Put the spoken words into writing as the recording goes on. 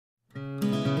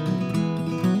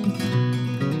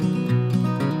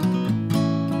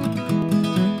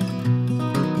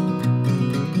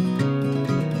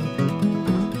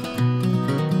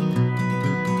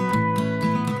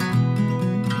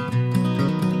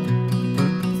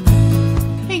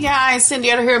Hi,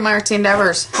 Cindy over here at My Artsy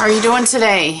Endeavors. How are you doing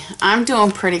today? I'm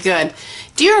doing pretty good.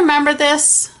 Do you remember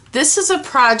this? This is a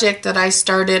project that I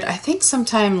started, I think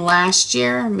sometime last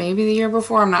year, maybe the year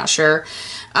before, I'm not sure.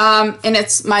 And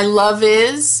it's my Love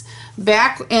Is.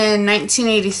 Back in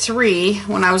 1983,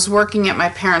 when I was working at my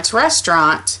parents'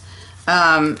 restaurant,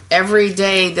 every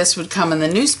day this would come in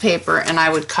the newspaper and I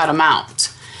would cut them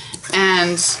out.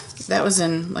 And that was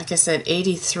in, like I said,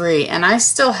 83. And I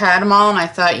still had them all, and I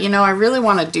thought, you know, I really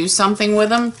want to do something with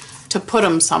them to put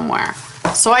them somewhere.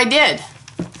 So I did.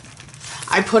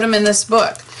 I put them in this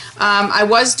book. I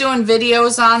was doing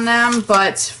videos on them,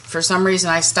 but for some reason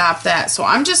I stopped that. So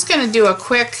I'm just going to do a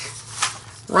quick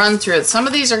run through it. Some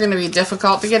of these are going to be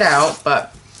difficult to get out,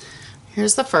 but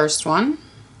here's the first one.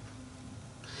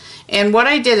 And what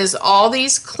I did is all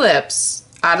these clips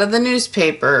out of the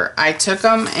newspaper, I took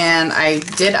them and I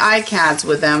did iCads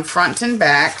with them front and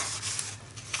back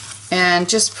and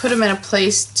just put them in a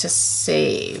place to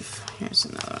save. Here's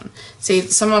another one. See,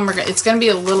 some of them are, it's going to be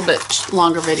a little bit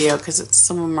longer video because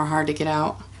some of them are hard to get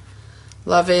out.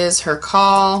 Love Is Her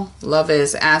Call. Love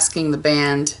Is Asking the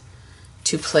Band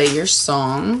to Play Your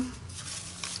Song.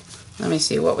 Let me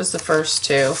see, what was the first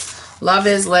two? Love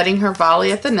Is Letting Her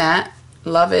Volley at the Net.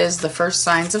 Love Is The First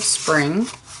Signs of Spring.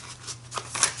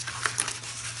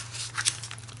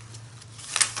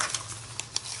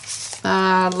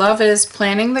 Love Is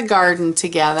Planting the Garden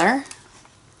Together.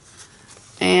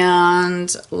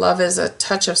 And Love Is A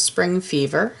Touch of Spring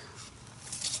Fever.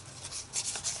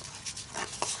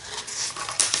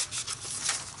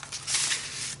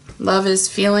 Love Is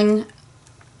Feeling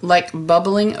Like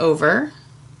Bubbling Over.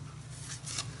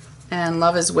 And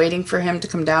Love Is Waiting for Him to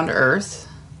Come Down to Earth.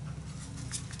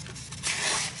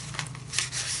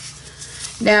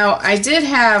 Now, I did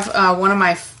have one of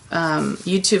my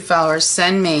YouTube followers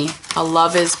send me a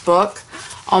Love Is book.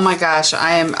 Oh my gosh,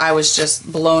 I was just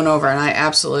blown over, and I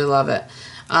absolutely love it.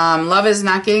 Love Is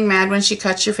Not Getting Mad When She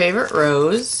Cuts Your Favorite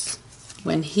Rose.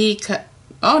 When she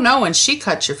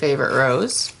cuts your favorite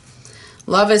rose.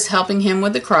 Love Is Helping Him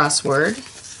with the Crossword.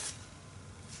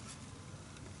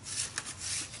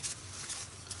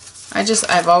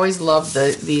 I've always loved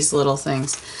these little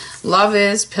things. Love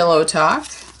Is Pillow Talk.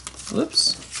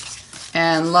 Whoops.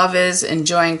 And Love Is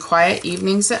Enjoying Quiet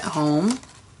Evenings at Home.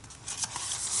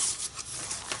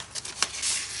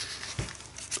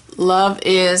 Love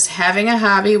Is Having a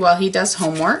Hobby While He Does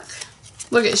Homework.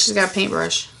 Look at, she's got a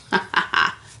paintbrush.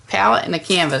 Palette and a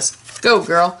canvas. Go,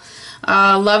 girl.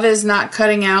 Love Is Not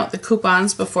Cutting Out the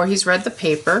Coupons Before He's Read the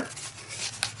Paper.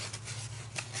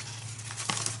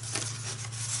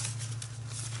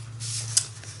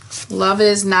 Love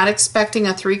Is Not Expecting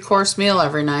a 3-course meal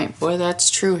every night. Boy, that's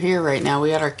true here right now. We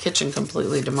had our kitchen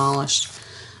completely demolished.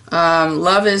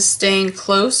 Love Is Staying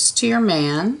Close to Your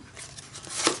Man.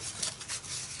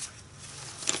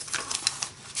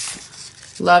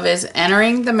 Love Is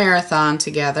Entering the Marathon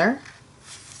Together.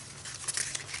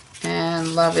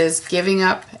 And Love Is Giving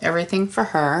Up Everything for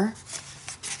Her.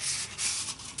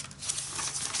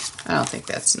 I don't think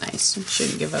that's nice. You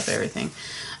shouldn't give up everything.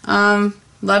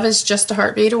 Love Is Just a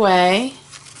Heartbeat Away.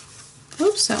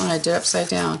 Oops, that one I did upside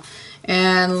down.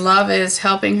 And Love Is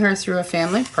Helping Her Through a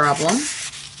Family Problem.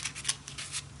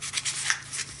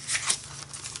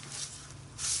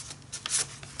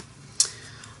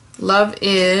 Love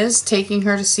Is Taking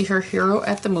Her to See Her Hero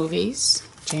at the Movies.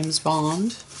 James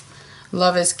Bond.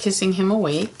 Love Is Kissing Him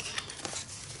Awake.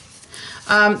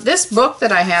 This book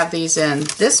that I have these in,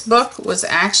 this book was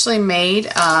actually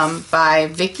made by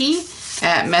Vicki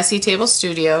at Messy Table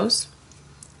Studios.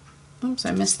 Oops,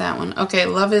 I missed that one. Okay,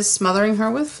 Love Is Smothering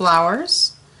Her with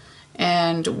Flowers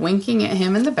and Winking at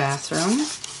Him in the Bathroom.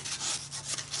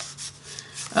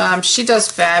 She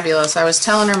does fabulous. I was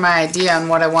telling her my idea on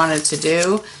what I wanted to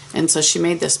do, and so she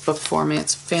made this book for me.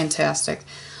 It's fantastic.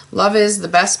 Love Is The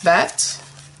Best Bet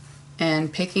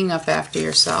and Picking Up After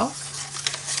Yourself.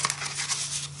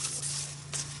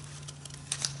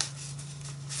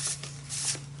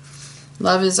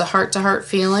 Love Is a Heart-to-Heart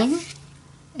Feeling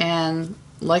and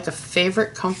Like a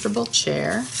Favorite Comfortable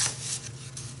Chair.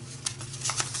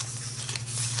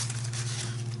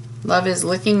 Love Is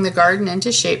Licking the Garden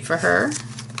into Shape for Her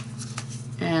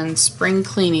and Spring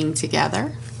Cleaning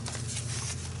Together.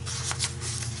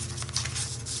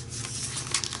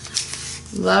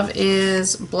 Love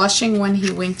Is Blushing When He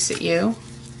Winks at You.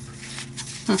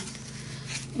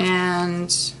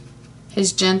 And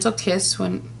His Gentle Kiss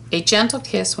When... A Gentle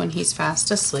Kiss When He's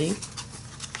Fast Asleep.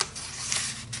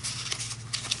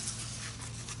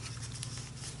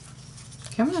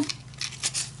 Come on.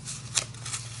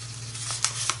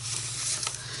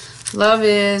 Love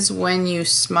Is When You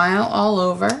Smile All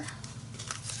Over.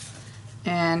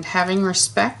 and having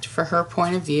respect for her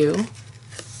point of view.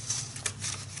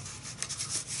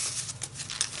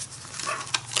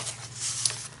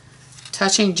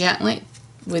 Touching gently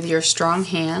with your strong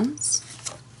hands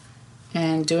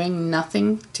and doing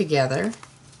nothing together.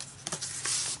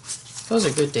 Those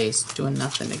are good days, doing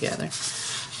nothing together.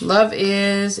 Love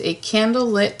is a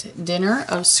candlelit dinner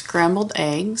of scrambled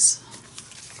eggs.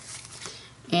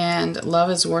 And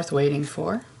love is worth waiting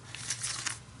for.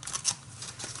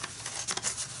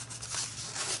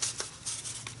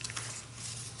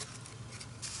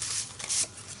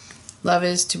 Love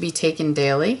is to be taken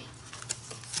daily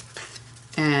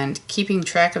and keeping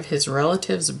track of his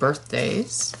relatives'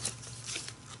 birthdays.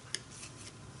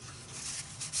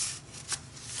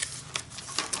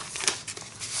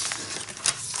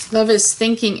 Love is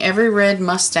thinking every red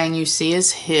Mustang you see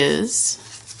is his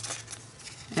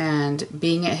and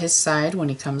being at his side when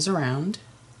he comes around.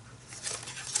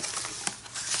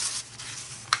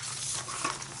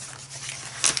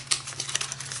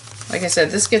 Like I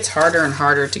said, this gets harder and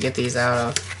harder to get these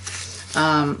out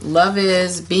of. Love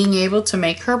is being able to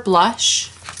make her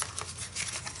blush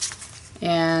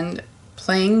and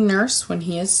playing nurse when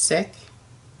he is sick.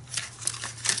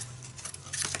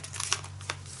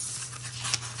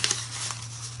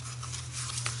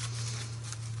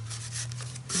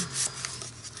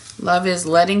 Love is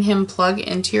letting him plug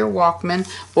into your Walkman.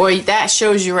 Boy, that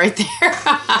shows you right there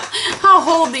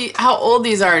how old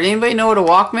these are. Anybody know what a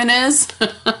Walkman is?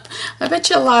 I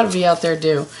bet you a lot of you out there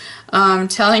do.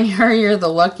 Telling her you're the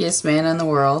luckiest man in the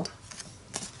world.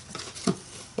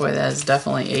 Boy, that is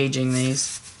definitely aging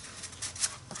these.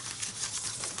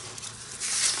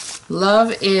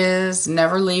 Love is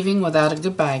never leaving without a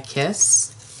goodbye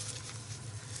kiss.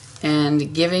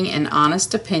 And giving an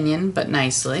honest opinion, but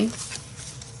nicely.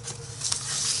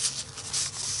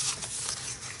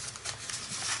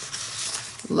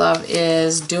 Love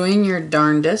is doing your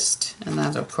darndest, and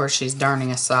that, of course, she's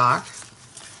darning a sock.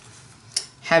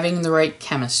 Having the right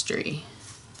chemistry.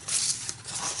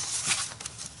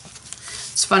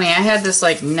 It's funny, I had this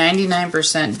like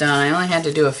 99% done. I only had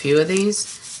to do a few of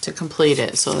these to complete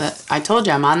it. So that I told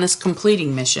you I'm on this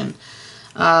completing mission.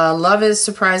 Love is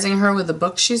surprising her with the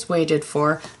book she's waited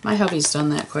for. My hubby's done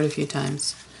that quite a few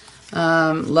times.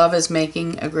 Love is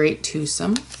making a great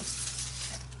twosome.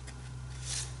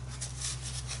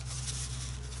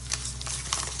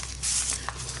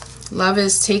 Love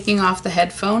is taking off the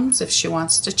headphones if she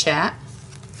wants to chat.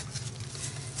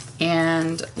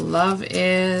 And love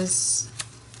is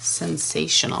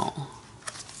sensational.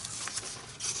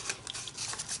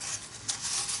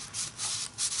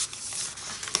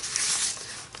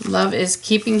 Love is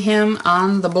keeping him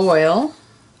on the boil.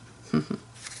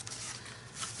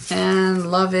 And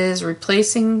love is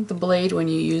replacing the blade when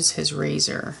you use his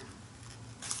razor.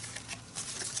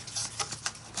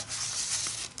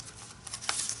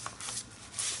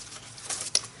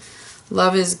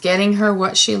 Love is getting her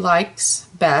what she likes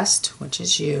best, which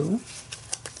is you,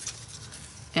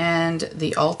 and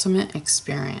the ultimate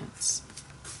experience.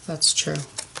 That's true.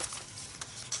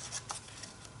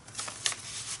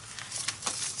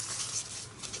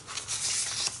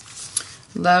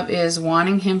 Love is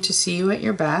wanting him to see you at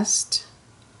your best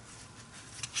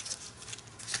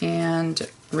and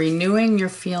renewing your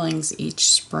feelings each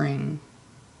spring.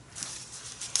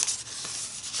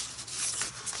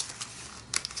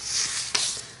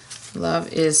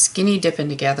 Love is skinny dipping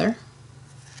together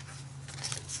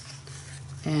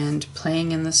and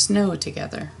playing in the snow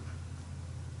together.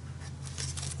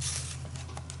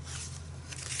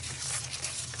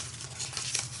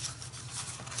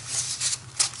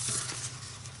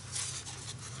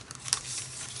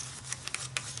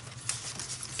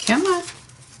 Come on.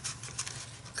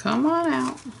 Come on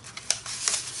out.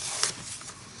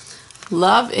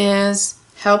 Love is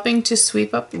helping to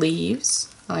sweep up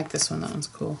leaves. I like this one. That one's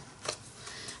cool.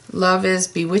 Love is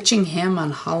bewitching him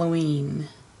on Halloween.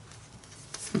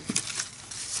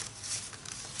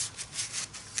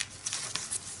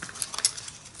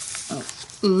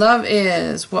 Love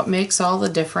is what makes all the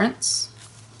difference.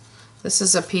 This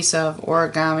is a piece of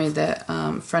origami that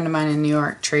a friend of mine in New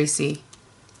York, Tracy,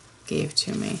 gave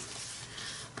to me.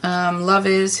 Love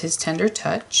is his tender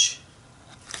touch.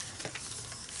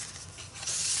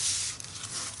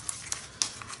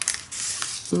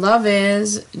 Love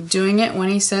is doing it when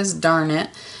he says darn it.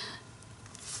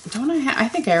 Don't I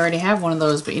think I already have one of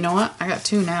those, but you know what? I got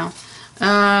two now.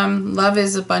 Love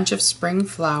is a bunch of spring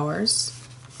flowers.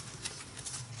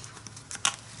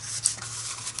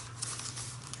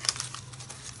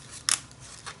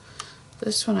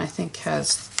 This one I think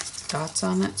has dots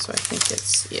on it, so I think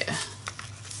it's, yeah.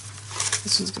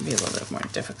 This one's going to be a little bit more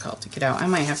difficult to get out. I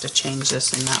might have to change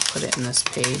this and not put it in this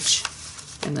page,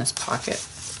 in this pocket.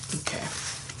 Okay.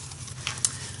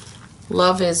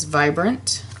 Love is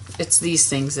vibrant. It's these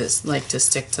things that like to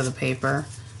stick to the paper.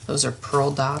 Those are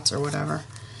pearl dots or whatever.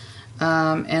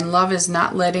 And love is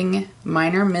not letting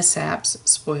minor mishaps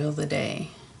spoil the day.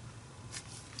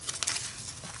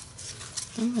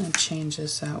 I'm going to change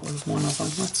this out with one of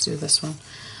them. Let's do this one.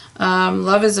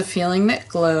 Love is a feeling that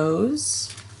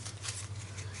glows.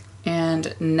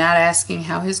 And not asking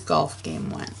how his golf game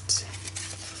went.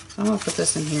 I'm going to put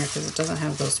this in here because it doesn't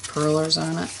have those pearlers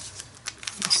on it.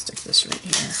 I'll stick this right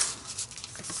here.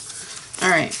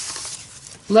 Alright.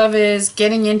 Love is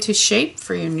getting into shape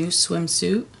for your new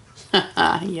swimsuit.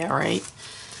 Yeah, right.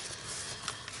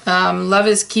 Love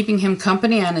is keeping him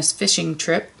company on his fishing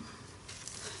trip.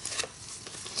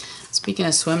 Speaking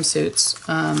of swimsuits,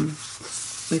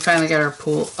 we finally got our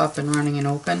pool up and running and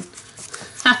open.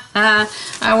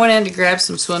 I went in to grab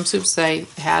some swimsuits I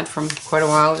had from quite a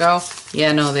while ago.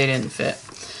 Yeah, no, they didn't fit.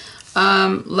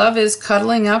 Love is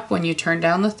cuddling up when you turn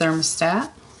down the thermostat.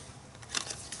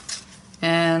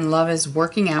 And love is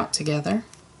working out together.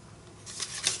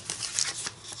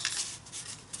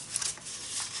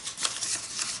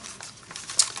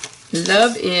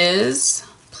 Love is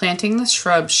planting the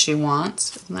shrubs she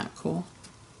wants. Isn't that cool?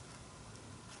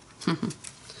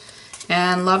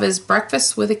 And love is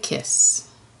breakfast with a kiss.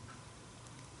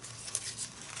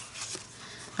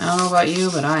 I don't know about you,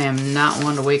 but I am not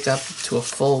one to wake up to a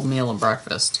full meal of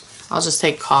breakfast. I'll just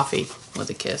take coffee with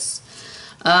a kiss.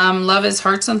 Love is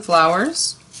hearts and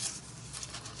flowers.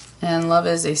 And love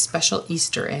is a special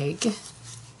Easter egg.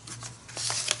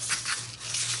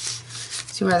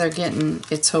 See why they're getting,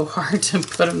 it's so hard to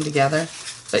put them together.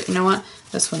 But you know what?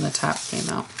 This one, the top came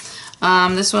out.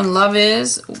 This one, love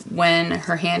is when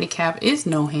her handicap is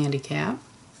no handicap.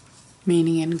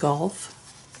 Meaning in golf.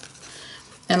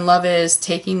 And love is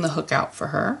taking the hook out for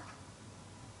her.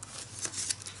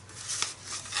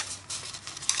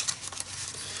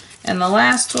 And the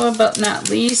last one, but not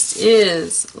least,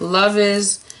 is love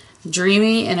is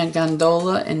dreamy in a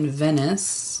gondola in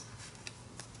Venice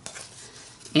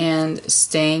and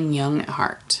staying young at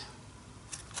heart.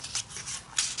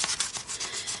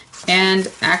 And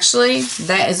actually,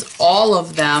 that is all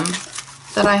of them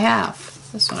that I have.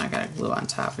 This one I gotta glue on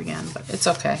top again, but it's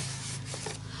okay.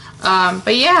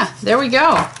 But yeah, there we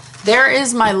go. There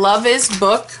is my Love Is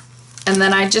book. And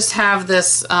then I just have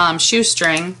this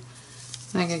shoestring.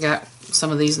 I think I got some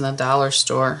of these in the dollar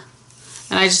store.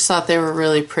 And I just thought they were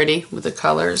really pretty with the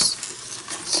colors.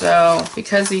 So,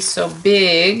 because he's so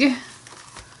big,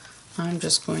 I'm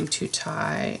just going to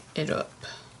tie it up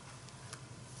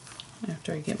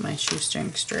after I get my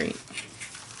shoestring straight.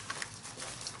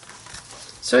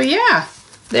 So yeah,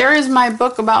 there is my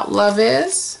book about Love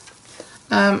Is.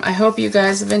 I hope you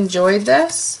guys have enjoyed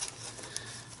this.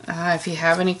 If you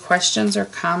have any questions or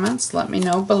comments, let me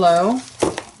know below.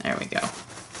 There we go.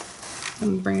 Let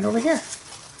me bring it over here.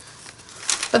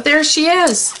 But there she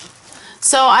is.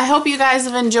 So I hope you guys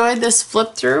have enjoyed this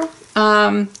flip through.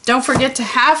 Don't forget to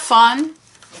have fun.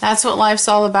 That's what life's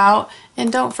all about.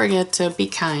 And don't forget to be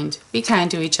kind. Be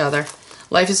kind to each other.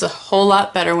 Life is a whole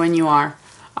lot better when you are.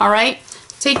 All right?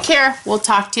 Take care. We'll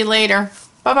talk to you later.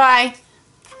 Bye-bye.